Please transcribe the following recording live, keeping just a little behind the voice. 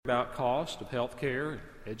about cost of health care,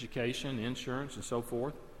 education, insurance, and so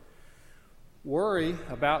forth. Worry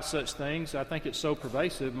about such things, I think it's so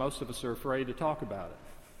pervasive, most of us are afraid to talk about it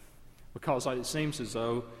because it seems as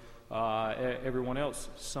though everyone else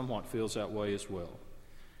somewhat feels that way as well.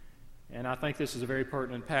 And I think this is a very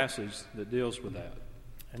pertinent passage that deals with that.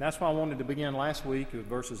 And that's why I wanted to begin last week with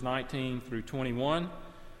verses 19 through 21,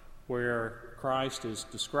 where Christ is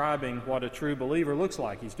describing what a true believer looks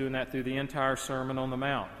like. He's doing that through the entire Sermon on the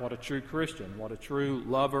Mount, what a true Christian, what a true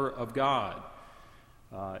lover of God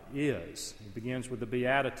is. He begins with the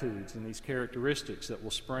Beatitudes and these characteristics that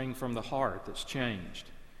will spring from the heart that's changed.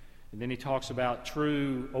 And then he talks about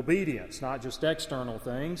true obedience, not just external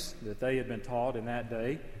things that they had been taught in that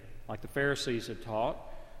day, like the Pharisees had taught,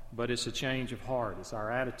 but it's a change of heart. It's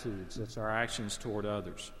our attitudes. It's our actions toward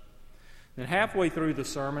others. Then halfway through the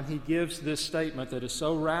sermon, he gives this statement that is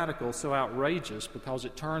so radical, so outrageous, because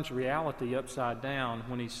it turns reality upside down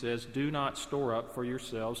when he says, "Do not store up for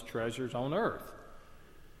yourselves treasures on earth."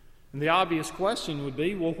 And the obvious question would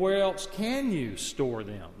be, well, where else can you store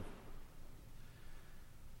them?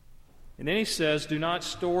 And then he says, "Do not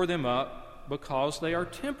store them up because they are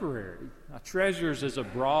temporary." Now, treasures is a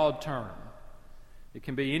broad term. It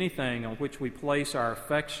can be anything on which we place our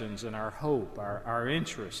affections and our hope, our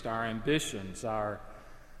interest, our ambitions, our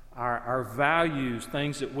values,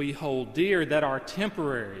 things that we hold dear that are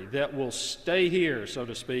temporary, that will stay here, so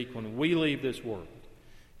to speak, when we leave this world.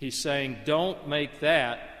 He's saying, don't make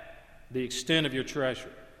that the extent of your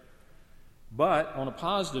treasure. But, on a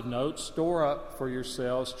positive note, store up for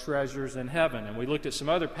yourselves treasures in heaven. And we looked at some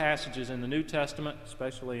other passages in the New Testament,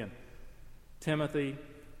 especially in Timothy,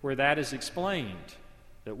 where that is explained,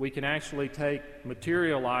 that we can actually take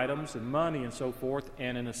material items and money and so forth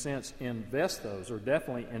and, in a sense, invest those, or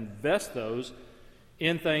definitely invest those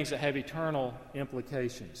in things that have eternal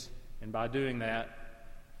implications. And by doing that,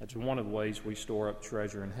 that's one of the ways we store up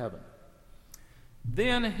treasure in heaven.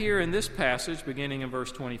 Then here in this passage, beginning in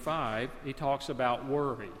verse 25, he talks about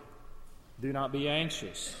worry. Do not be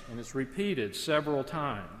anxious, and it's repeated several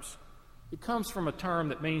times. It comes from a term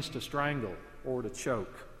that means to strangle or to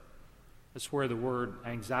choke. That's where the word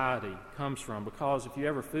anxiety comes from, because if you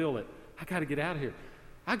ever feel it, I got to get out of here.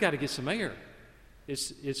 I got to get some air.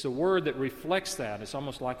 It's a word that reflects that. It's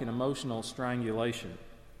almost like an emotional strangulation.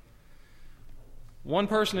 One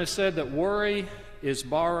person has said that worry is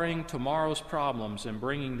borrowing tomorrow's problems and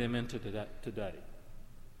bringing them into today.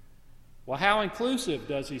 Well, how inclusive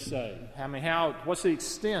does he say? What's the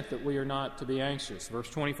extent that we are not to be anxious? Verse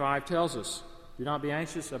 25 tells us, do not be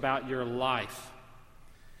anxious about your life.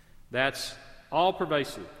 That's all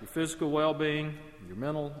pervasive. Your physical well-being, your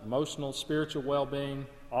mental, emotional, spiritual well-being,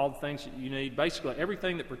 all the things that you need, basically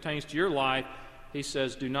everything that pertains to your life, he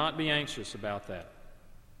says, do not be anxious about that.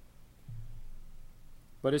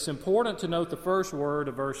 But it's important to note the first word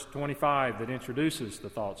of verse 25 that introduces the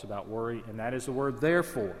thoughts about worry, and that is the word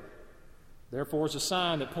therefore. Therefore is a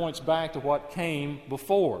sign that points back to what came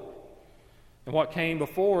before. And what came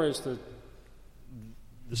before is the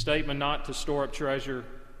statement not to store up treasure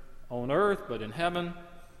on earth, but in heaven.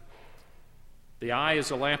 The eye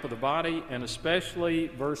is a lamp of the body, and especially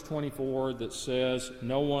verse 24 that says,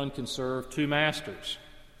 no one can serve two masters.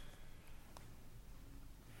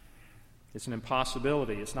 It's an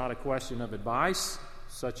impossibility. It's not a question of advice,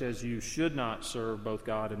 such as you should not serve both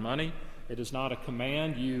God and money. It is not a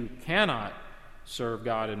command, you cannot serve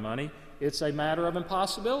God and money. It's a matter of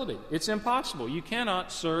impossibility. It's impossible. You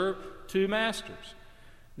cannot serve two masters.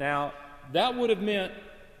 Now, that would have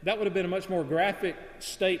been a much more graphic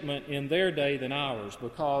statement in their day than ours,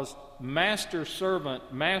 because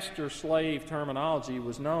master-servant, master-slave terminology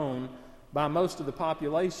was known by most of the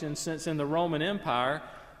population, since in the Roman Empire,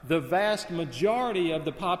 the vast majority of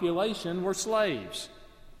the population were slaves.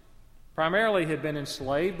 Primarily had been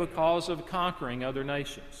enslaved because of conquering other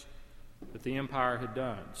nations that the empire had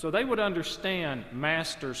done. So they would understand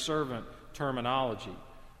master-servant terminology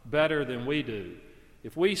better than we do.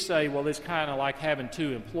 If we say, well, it's kind of like having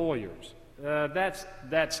two employers,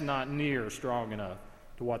 that's not near strong enough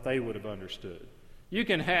to what they would have understood. You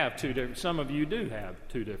can have some of you do have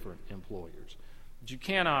two different employers, but you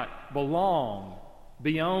cannot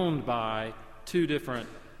be owned by two different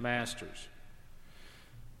masters.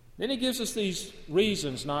 Then he gives us these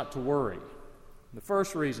reasons not to worry. The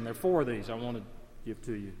first reason, there are four of these I want to give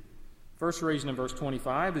to you. First reason in verse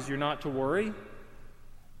 25 is you're not to worry.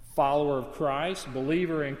 Follower of Christ,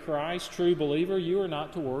 believer in Christ, true believer, you are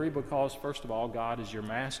not to worry because, first of all, God is your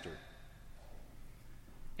master.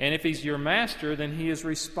 And if he's your master, then he is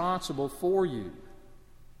responsible for you.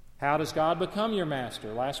 How does God become your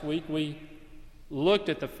master? Last week we looked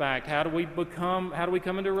at the fact, how do we come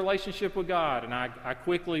into a relationship with God? And I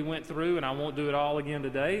quickly went through, and I won't do it all again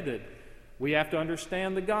today, that we have to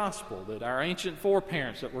understand the gospel, that our ancient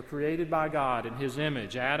foreparents that were created by God in His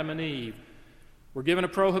image, Adam and Eve, were given a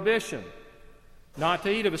prohibition not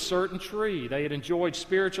to eat of a certain tree. They had enjoyed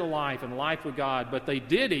spiritual life and life with God, but they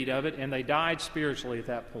did eat of it, and they died spiritually at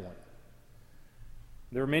that point.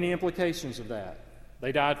 There are many implications of that.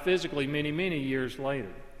 They died physically many, many years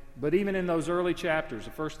later. But even in those early chapters,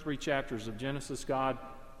 the first 3 chapters of Genesis, God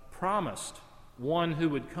promised one who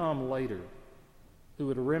would come later, who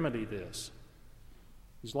would remedy this.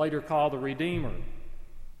 He's later called the Redeemer,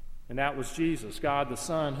 and that was Jesus, God the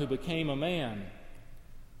Son, who became a man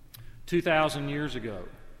 2,000 years ago.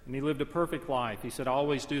 And He lived a perfect life. He said,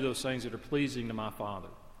 always do those things that are pleasing to my Father.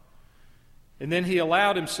 And then He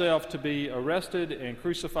allowed Himself to be arrested and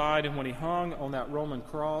crucified, and when He hung on that Roman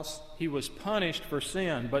cross, He was punished for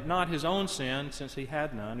sin, but not His own sin, since He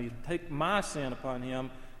had none. He took my sin upon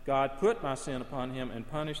Him. God put my sin upon Him and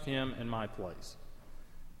punished Him in my place.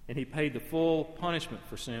 And He paid the full punishment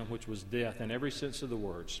for sin, which was death in every sense of the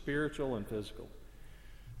word, spiritual and physical.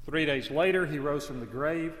 3 days later, He rose from the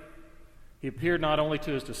grave. He appeared not only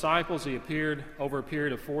to His disciples, He appeared over a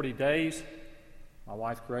period of 40 days. My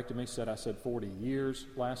wife corrected me, I said 40 years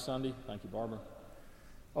last Sunday. Thank you, Barbara.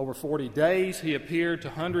 Over 40 days, He appeared to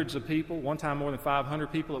hundreds of people, one time more than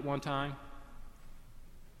 500 people at one time.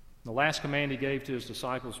 The last command He gave to His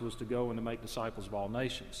disciples was to go and to make disciples of all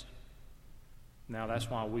nations. Now that's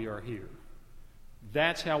why we are here.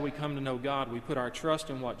 That's how we come to know God. We put our trust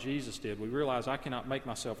in what Jesus did. We realize I cannot make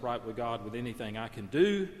myself right with God with anything I can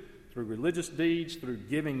do, through religious deeds, through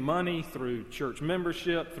giving money, through church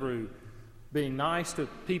membership, through being nice to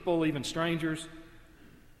people, even strangers.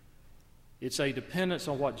 It's a dependence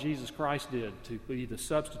on what Jesus Christ did to be the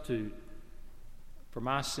substitute for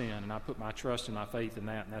my sin, and I put my trust and my faith in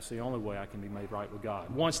that, and that's the only way I can be made right with God.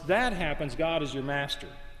 Once that happens, God is your master.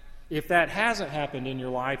 If that hasn't happened in your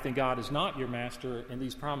life, then God is not your master, and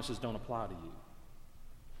these promises don't apply to you.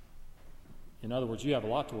 In other words, you have a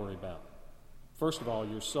lot to worry about. First of all,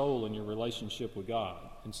 your soul and your relationship with God,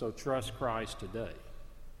 and so trust Christ today.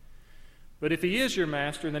 But if He is your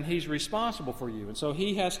master, then He's responsible for you. And so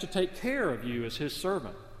He has to take care of you as His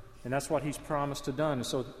servant. And that's what He's promised to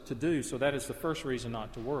do. So that is the first reason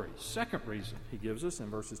not to worry. Second reason He gives us in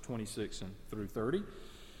verses 26 and through 30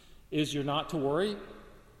 is you're not to worry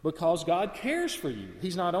because God cares for you.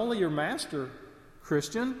 He's not only your master,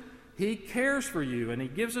 Christian, He cares for you. And He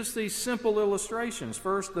gives us these simple illustrations.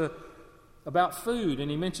 First, about food, and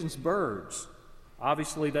He mentions birds.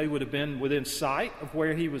 Obviously, they would have been within sight of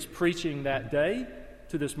where He was preaching that day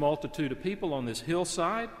to this multitude of people on this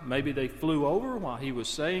hillside. Maybe they flew over while He was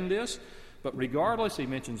saying this. But regardless, He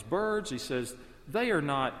mentions birds. He says they are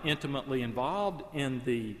not intimately involved in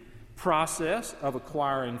the process of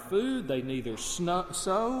acquiring food. They neither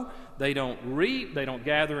sow, they don't reap, they don't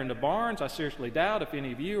gather into barns. I seriously doubt if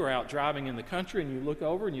any of you are out driving in the country and you look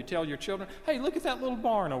over and you tell your children, hey, look at that little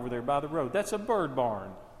barn over there by the road. That's a bird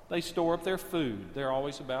barn. They store up their food. They're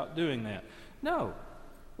always about doing that. No,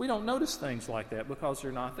 we don't notice things like that because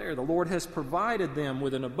they're not there. The Lord has provided them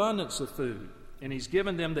with an abundance of food, and He's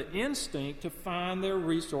given them the instinct to find their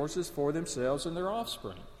resources for themselves and their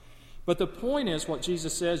offspring. But the point is what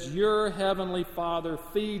Jesus says, your heavenly Father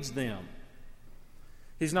feeds them.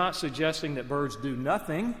 He's not suggesting that birds do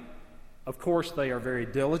nothing. Of course, they are very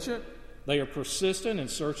diligent. They are persistent in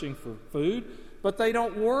searching for food. But they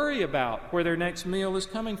don't worry about where their next meal is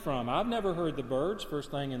coming from. I've never heard the birds first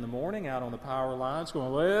thing in the morning out on the power lines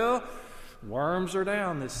going, well, worms are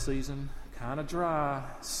down this season, kind of dry,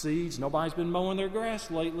 seeds, nobody's been mowing their grass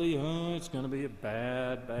lately, it's going to be a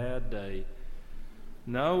bad, bad day.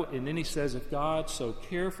 No, and then He says if God so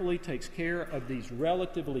carefully takes care of these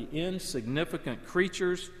relatively insignificant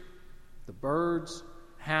creatures, the birds,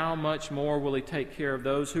 how much more will He take care of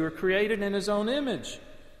those who are created in His own image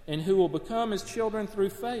and who will become His children through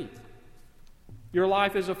faith? Your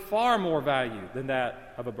life is of far more value than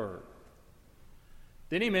that of a bird.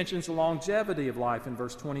 Then He mentions the longevity of life in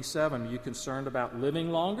verse 27. Are you concerned about living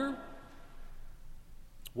longer?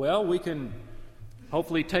 Well, we can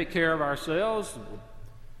hopefully take care of ourselves,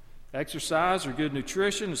 exercise or good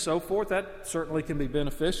nutrition and so forth. That certainly can be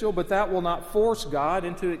beneficial, but that will not force God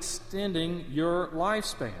into extending your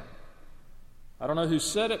lifespan. I don't know who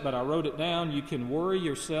said it, but I wrote it down. You can worry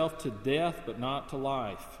yourself to death, but not to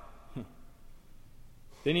life.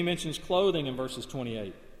 Then He mentions clothing in verses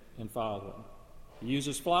 28 and following. He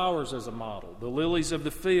uses flowers as a model, the lilies of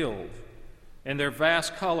the field, and their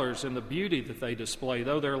vast colors and the beauty that they display,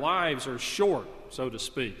 though their lives are short, so to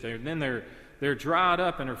speak. They're dried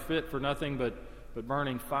up and are fit for nothing but but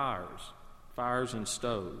burning fires and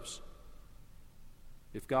stoves.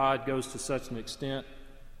 If God goes to such an extent,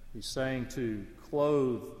 he's saying to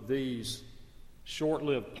clothe these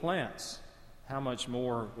short-lived plants, how much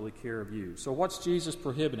more will he care of you? So what's Jesus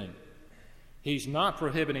prohibiting? He's not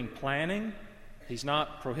prohibiting planning. He's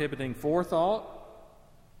not prohibiting forethought.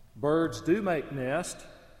 Birds do make nests.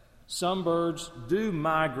 Some birds do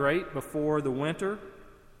migrate before the winter.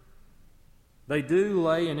 They do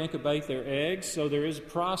lay and incubate their eggs, so there is a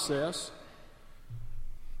process.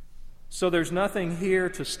 So there's nothing here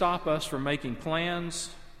to stop us from making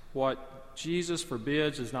plans. What Jesus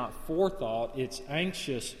forbids is not forethought, it's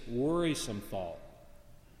anxious, worrisome thought.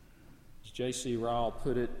 As J.C. Ryle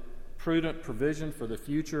put it, prudent provision for the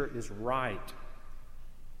future is right,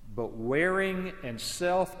 but wearing and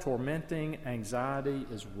self-tormenting anxiety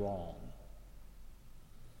is wrong.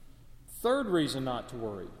 Third reason not to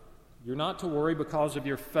worry. You're not to worry because of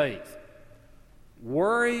your faith.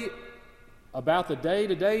 Worry about the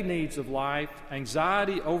day-to-day needs of life,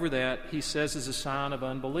 anxiety over that, he says, is a sign of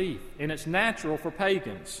unbelief. And it's natural for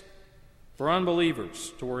pagans, for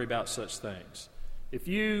unbelievers, to worry about such things. If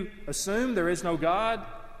you assume there is no God,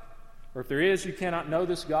 or if there is, you cannot know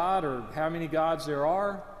this God or how many gods there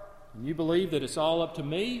are, and you believe that it's all up to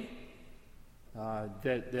me,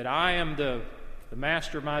 that I am the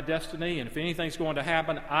master of my destiny, and if anything's going to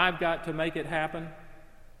happen, I've got to make it happen.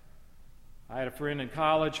 I had a friend in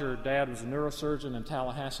college, her dad was a neurosurgeon in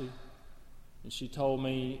Tallahassee, and she told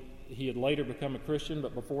me he had later become a Christian,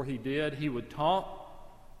 but before he did, he would taunt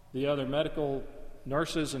the other medical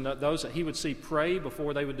nurses and those that he would see pray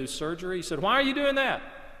before they would do surgery. He said, "Why are you doing that?"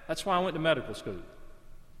 "That's why I went to medical school."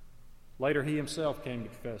 Later, he himself came to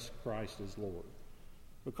confess Christ as Lord.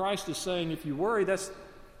 But Christ is saying, if you worry, that's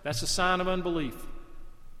a sign of unbelief.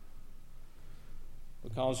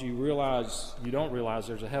 Because you don't realize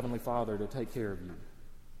there's a Heavenly Father to take care of you.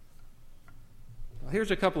 Well,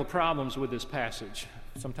 here's a couple of problems with this passage.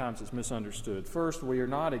 Sometimes it's misunderstood. First, we are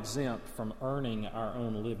not exempt from earning our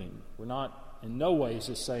own living. We're not, in no ways,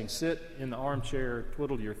 just saying, sit in the armchair,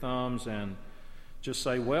 twiddle your thumbs, and just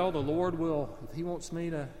say, well, the Lord will, if He wants me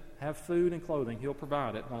to have food and clothing, He'll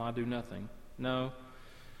provide it while I do nothing. No.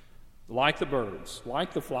 Like the birds,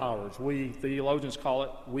 like the flowers, we theologians call it,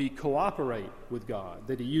 we cooperate with God,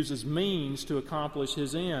 that He uses means to accomplish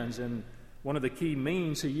His ends, and one of the key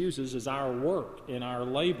means He uses is our work and our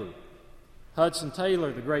labor. Hudson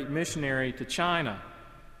Taylor, the great missionary to China,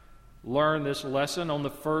 learned this lesson on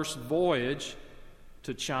the first voyage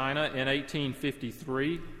to China in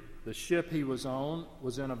 1853. The ship he was on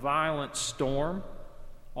was in a violent storm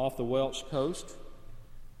off the Welsh coast.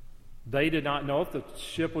 They did not know if the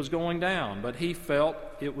ship was going down, but he felt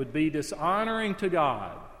it would be dishonoring to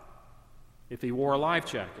God if he wore a life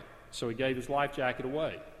jacket, so he gave his life jacket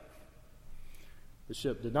away. The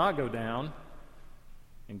ship did not go down,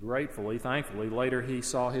 and thankfully, later he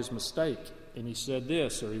saw his mistake, and he said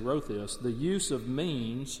this, or he wrote this, "The use of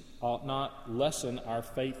means ought not lessen our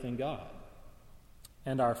faith in God,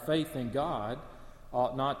 and our faith in God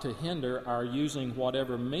ought not to hinder our using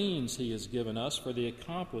whatever means He has given us for the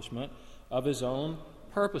accomplishment of His own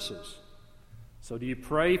purposes." So do you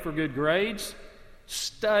pray for good grades?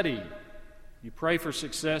 Study. You pray for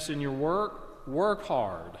success in your work? Work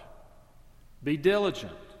hard. Be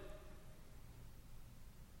diligent.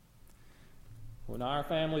 When our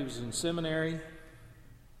family was in seminary,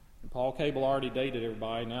 and Paul Cable already dated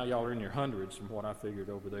everybody, now y'all are in your hundreds from what I figured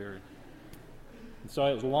over there. And so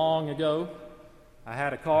it was long ago. I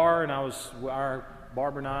had a car, and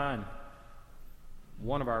Barbara and I, and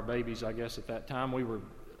one of our babies, I guess at that time, we were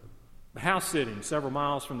house sitting several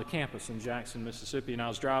miles from the campus in Jackson, Mississippi, and I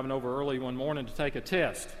was driving over early one morning to take a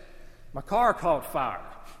test. My car caught fire.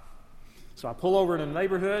 So I pull over in the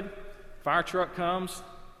neighborhood, fire truck comes.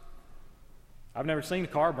 I've never seen a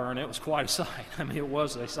car burn. It was quite a sight. I mean, it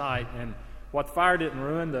was a sight. And what the fire didn't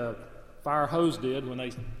ruin, the fire hose did when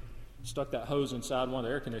they stuck that hose inside one of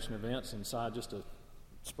the air conditioner vents inside just to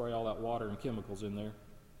spray all that water and chemicals in there.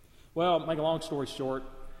 Well, make a long story short,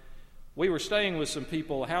 we were staying with some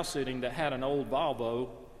people house sitting that had an old Volvo,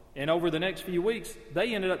 and over the next few weeks,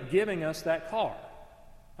 they ended up giving us that car.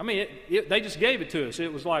 I mean, they just gave it to us.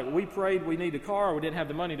 It was like we prayed we need a car. We didn't have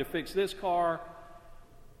the money to fix this car.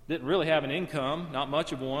 Didn't really have an income, not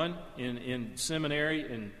much of one, in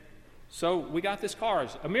seminary, and so we got this car.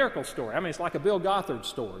 It's a miracle story. I mean, it's like a Bill Gothard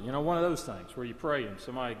story, one of those things where you pray and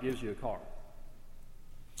somebody gives you a car.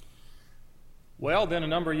 Well, then a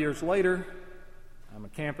number of years later, I'm a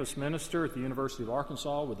campus minister at the University of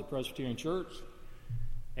Arkansas with the Presbyterian Church,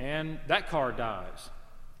 and that car dies.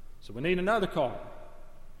 So we need another car.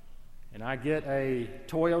 And I get a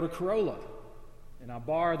Toyota Corolla. and I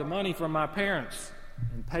borrow the money from my parents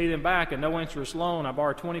and pay them back a no-interest loan. I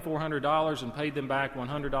borrowed $2,400 and paid them back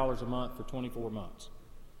 $100 a month for 24 months.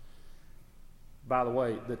 By the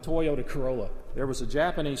way, the Toyota Corolla, there was a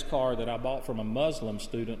Japanese car that I bought from a Muslim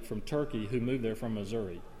student from Turkey who moved there from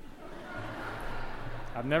Missouri.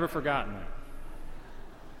 I've never forgotten that.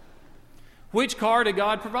 Which car did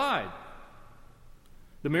God provide?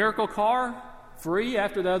 The miracle car, free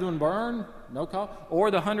after the other one burned, no cost,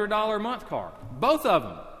 or the $100 a month car? Both of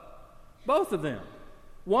them. Both of them.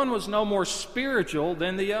 One was no more spiritual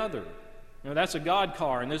than the other. That's a God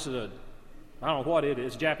car, and this is I don't know what it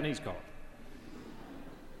is, Japanese car.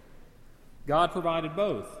 God provided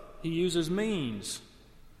both. He uses means.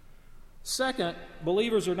 Second,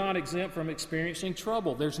 believers are not exempt from experiencing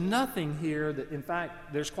trouble. There's nothing here that, in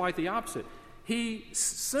fact, there's quite the opposite. He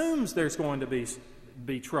assumes there's going to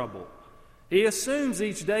be trouble. He assumes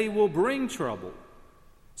each day will bring trouble.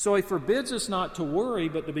 So he forbids us not to worry,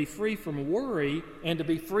 but to be free from worry and to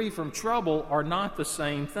be free from trouble are not the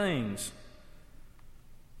same things.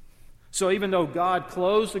 So even though God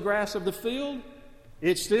clothes the grass of the field,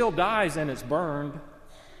 it still dies and it's burned.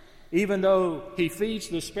 Even though he feeds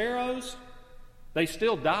the sparrows, they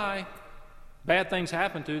still die. Bad things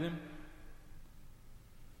happen to them.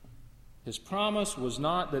 His promise was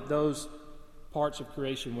not that those parts of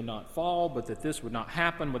creation would not fall, but that this would not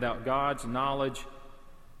happen without God's knowledge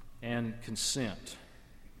and consent.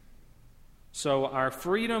 So our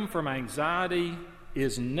freedom from anxiety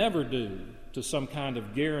is never due to some kind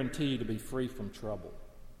of guarantee to be free from trouble.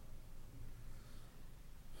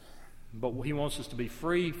 But he wants us to be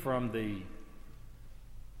free from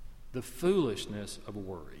the foolishness of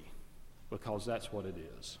worry, because that's what it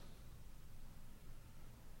is.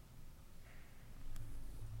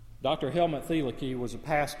 Dr. Helmut Thielicke was a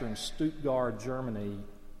pastor in Stuttgart, Germany,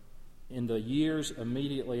 in the years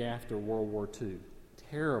immediately after World War II.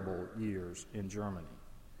 Terrible years in Germany.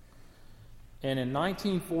 And in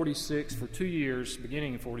 1946, for 2 years,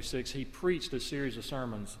 beginning in 46, he preached a series of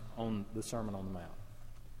sermons on the Sermon on the Mount.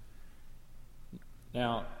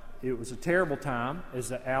 Now, it was a terrible time as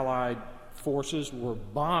the Allied forces were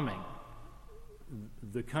bombing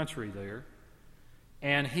the country there.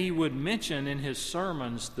 And he would mention in his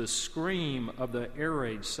sermons the scream of the air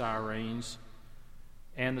raid sirens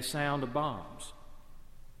and the sound of bombs.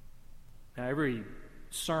 Now, every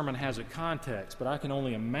sermon has a context, but I can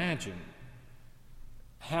only imagine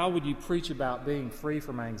how would you preach about being free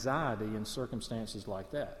from anxiety in circumstances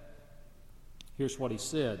like that? Here's what he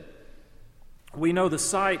said. We know the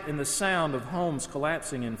sight and the sound of homes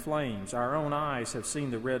collapsing in flames. Our own eyes have seen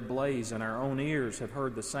the red blaze, and our own ears have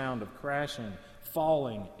heard the sound of crashing,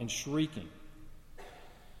 falling, and shrieking.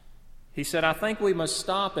 He said, I think we must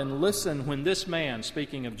stop and listen when this man,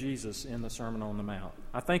 speaking of Jesus in the Sermon on the Mount,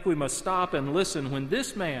 I think we must stop and listen when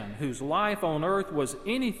this man, whose life on earth was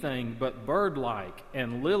anything but bird-like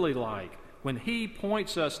and lily-like, when he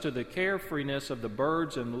points us to the carefreeness of the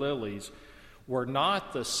birds and lilies, were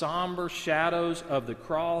not the somber shadows of the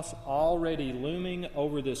cross already looming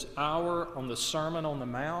over this hour on the Sermon on the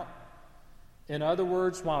Mount? In other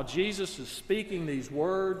words, while Jesus is speaking these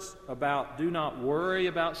words about do not worry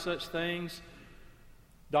about such things,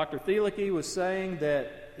 Dr. Thielicke was saying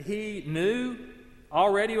that he knew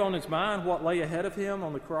already on his mind what lay ahead of him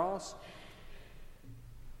on the cross.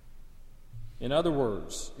 In other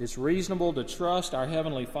words, it's reasonable to trust our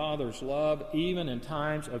Heavenly Father's love even in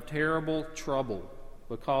times of terrible trouble,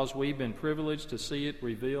 because we've been privileged to see it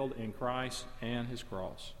revealed in Christ and His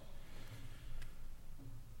cross.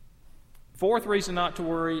 Fourth reason not to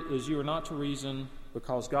worry is you are not to reason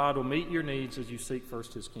because God will meet your needs as you seek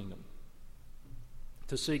first His kingdom.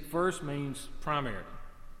 To seek first means primary,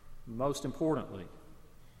 most importantly.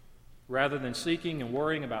 Rather than seeking and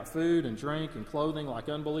worrying about food and drink and clothing like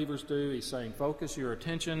unbelievers do, he's saying focus your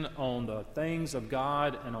attention on the things of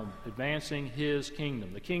God and on advancing His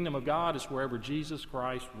kingdom. The kingdom of God is wherever Jesus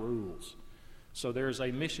Christ rules. So there's a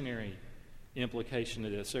missionary implication to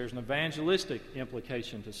this. There's an evangelistic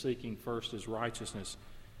implication to seeking first His righteousness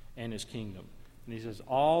and His kingdom. And he says,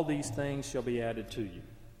 all these things shall be added to you.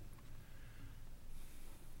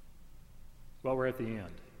 Well, we're at the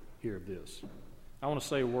end here of this. I want to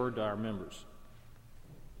say a word to our members.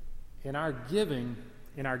 In our giving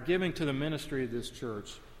to the ministry of this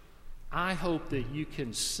church, I hope that you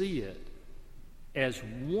can see it as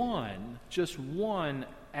just one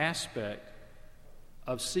aspect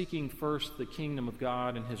of seeking first the kingdom of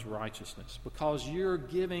God and His righteousness, because your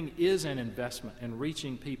giving is an investment in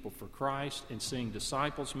reaching people for Christ and seeing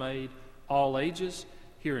disciples made, all ages,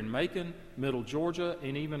 here in Macon, Middle Georgia,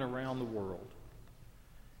 and even around the world.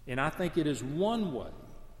 And I think it is one way,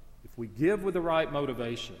 if we give with the right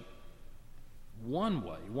motivation, one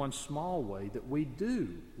way, one small way that we do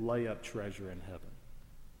lay up treasure in heaven.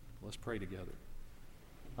 Let's pray together.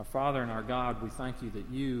 Our Father and our God, we thank you that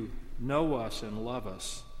you know us and love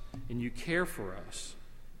us, and you care for us.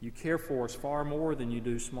 You care for us far more than you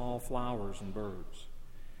do small flowers and birds.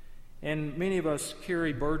 And many of us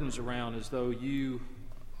carry burdens around as though you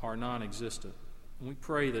are non-existent. And we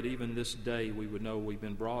pray that even this day we would know we've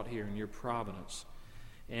been brought here in your providence.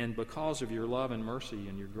 And because of your love and mercy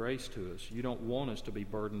and your grace to us, you don't want us to be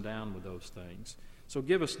burdened down with those things. So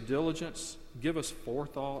give us diligence, give us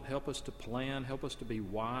forethought, help us to plan, help us to be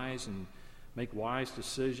wise and make wise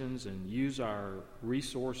decisions and use our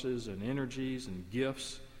resources and energies and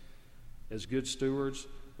gifts as good stewards.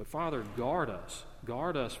 But Father, guard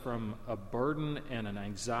us from a burden and an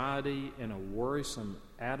anxiety and a worrisome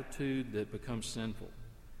attitude that becomes sinful.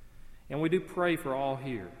 And we do pray for all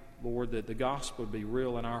here, Lord, that the gospel would be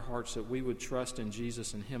real in our hearts, that we would trust in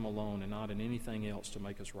Jesus and him alone and not in anything else to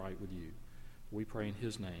make us right with you. We pray in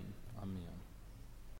his name. Amen.